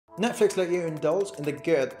Netflix let you indulge in the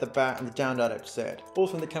good, the bad and the down out episode, all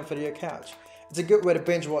from the comfort of your couch. It's a good way to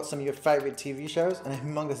binge watch some of your favourite TV shows and a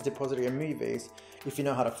humongous depository of movies if you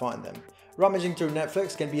know how to find them. Rummaging through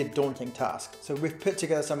Netflix can be a daunting task, so we've put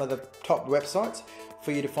together some of the top websites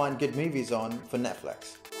for you to find good movies on for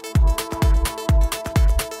Netflix.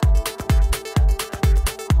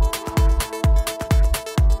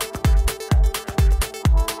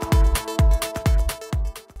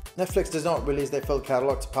 Netflix does not release their full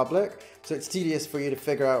catalogue to public, so it's tedious for you to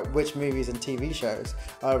figure out which movies and TV shows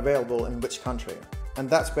are available in which country. And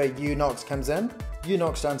that's where UNOX comes in.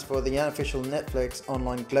 UNOX stands for the Unofficial Netflix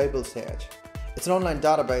Online Global Search. It's an online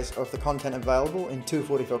database of the content available in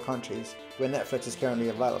 244 countries where Netflix is currently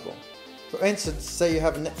available. For instance, say you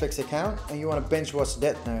have a Netflix account and you want to binge watch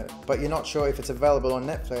Death Note, but you're not sure if it's available on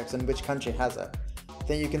Netflix and which country has it.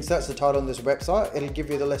 Then you can search the title on this website. It'll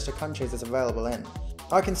give you the list of countries it's available in.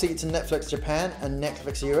 I can see it's in Netflix Japan and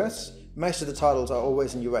Netflix US. Most of the titles are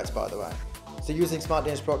always in US, by the way. So using Smart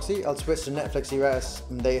DNS Proxy, I'll switch to Netflix US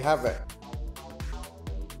and there you have it.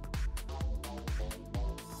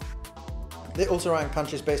 They also rank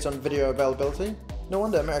countries based on video availability. No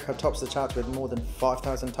wonder America tops the charts with more than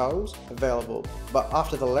 5,000 titles available, but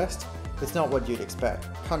after the list, it's not what you'd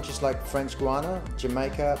expect. Countries like French Guiana,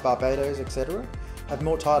 Jamaica, Barbados, etc. have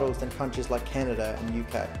more titles than countries like Canada and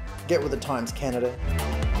UK. Get with the times, Canada.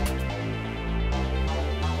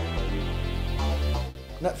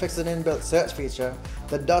 Netflix has an inbuilt search feature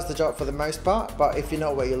that does the job for the most part, but if you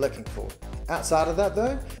know what you're looking for. Outside of that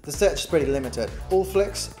though, the search is pretty limited.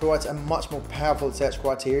 Allflix provides a much more powerful search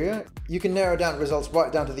criteria. You can narrow down results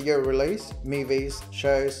right down to the year of release, movies,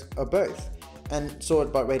 shows, or both, and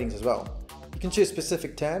sort by ratings as well. You can choose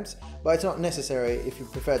specific tabs, but it's not necessary if you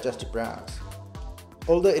prefer just to browse.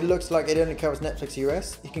 Although it looks like it only covers Netflix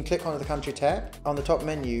US, you can click on the country tab on the top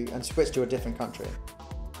menu and switch to a different country.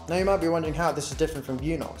 Now you might be wondering how this is different from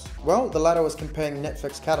UNOX. Well, the latter was comparing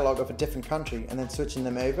Netflix catalogue of a different country and then switching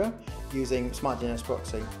them over using Smart DNS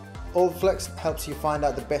Proxy. Allflix helps you find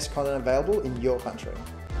out the best content available in your country.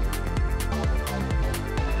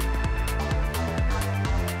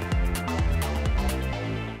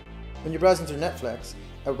 When you're browsing through Netflix,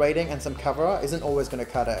 a rating and some cover art isn't always going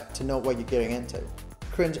to cut it to know what you're getting into.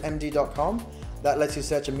 CringeMD.com, that lets you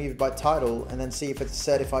search a movie by title and then see if it's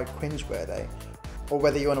certified cringeworthy, or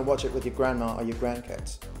whether you want to watch it with your grandma or your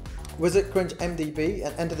grandkids. Visit CringeMDB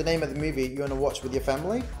and enter the name of the movie you want to watch with your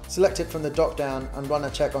family, select it from the drop down and run a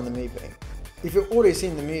check on the movie. If you've already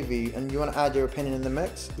seen the movie and you want to add your opinion in the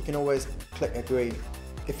mix, you can always click agree.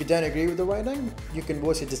 If you don't agree with the rating, you can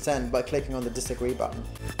voice your dissent by clicking on the disagree button.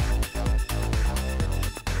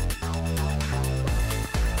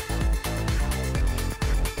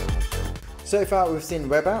 So far we've seen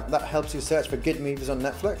web app that helps you search for good movies on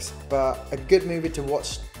Netflix, but a good movie to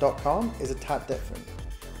watch.com is a tad different.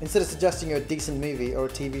 Instead of suggesting you a decent movie or a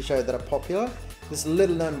TV show that are popular, this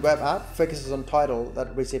little known web app focuses on titles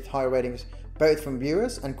that receive high ratings both from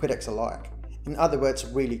viewers and critics alike. In other words,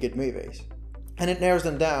 really good movies. And it narrows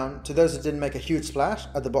them down to those that didn't make a huge splash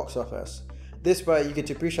at the box office. This way you get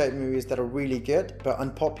to appreciate movies that are really good but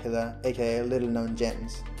unpopular, aka little known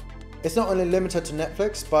gems. It's not only limited to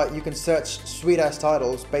Netflix, but you can search sweet ass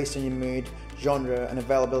titles based on your mood, genre and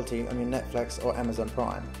availability on your Netflix or Amazon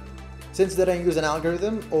Prime. Since they don't use an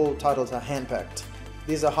algorithm, all titles are handpicked.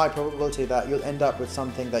 There's a high probability that you'll end up with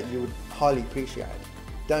something that you would highly appreciate.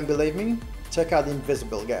 Don't believe me? Check out The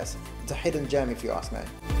Invisible Guest. It's a hidden gem if you ask me.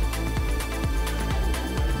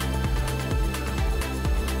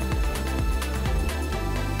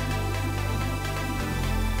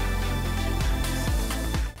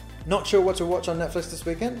 Not sure what to watch on Netflix this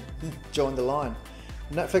weekend? Join the line.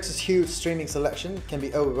 Netflix's huge streaming selection can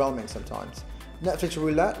be overwhelming sometimes. Netflix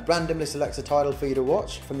Roulette randomly selects a title for you to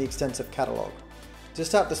watch from the extensive catalogue.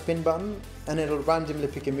 Just tap the spin button and it'll randomly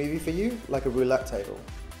pick a movie for you like a roulette table.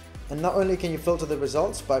 And not only can you filter the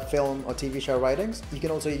results by film or TV show ratings, you can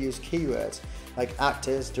also use keywords like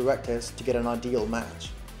actors, directors to get an ideal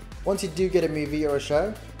match. Once you do get a movie or a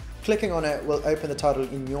show, clicking on it will open the title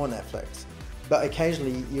in your Netflix. But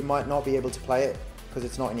occasionally you might not be able to play it because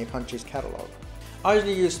it's not in your country's catalogue. I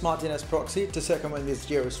usually use Smart DNS Proxy to circumvent these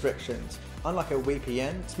geo restrictions. Unlike a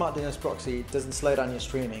VPN, Smart DNS Proxy doesn't slow down your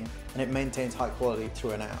streaming and it maintains high quality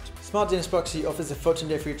through and out. Smart DNS Proxy offers a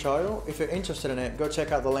 14-day free trial. If you're interested in it, go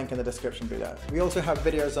check out the link in the description below. We also have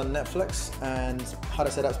videos on Netflix and how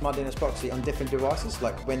to set up Smart DNS Proxy on different devices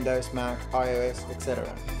like Windows, Mac, iOS,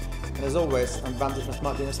 etc. And as always, I'm Vantage from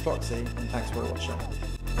Smart DNS Proxy and thanks for watching.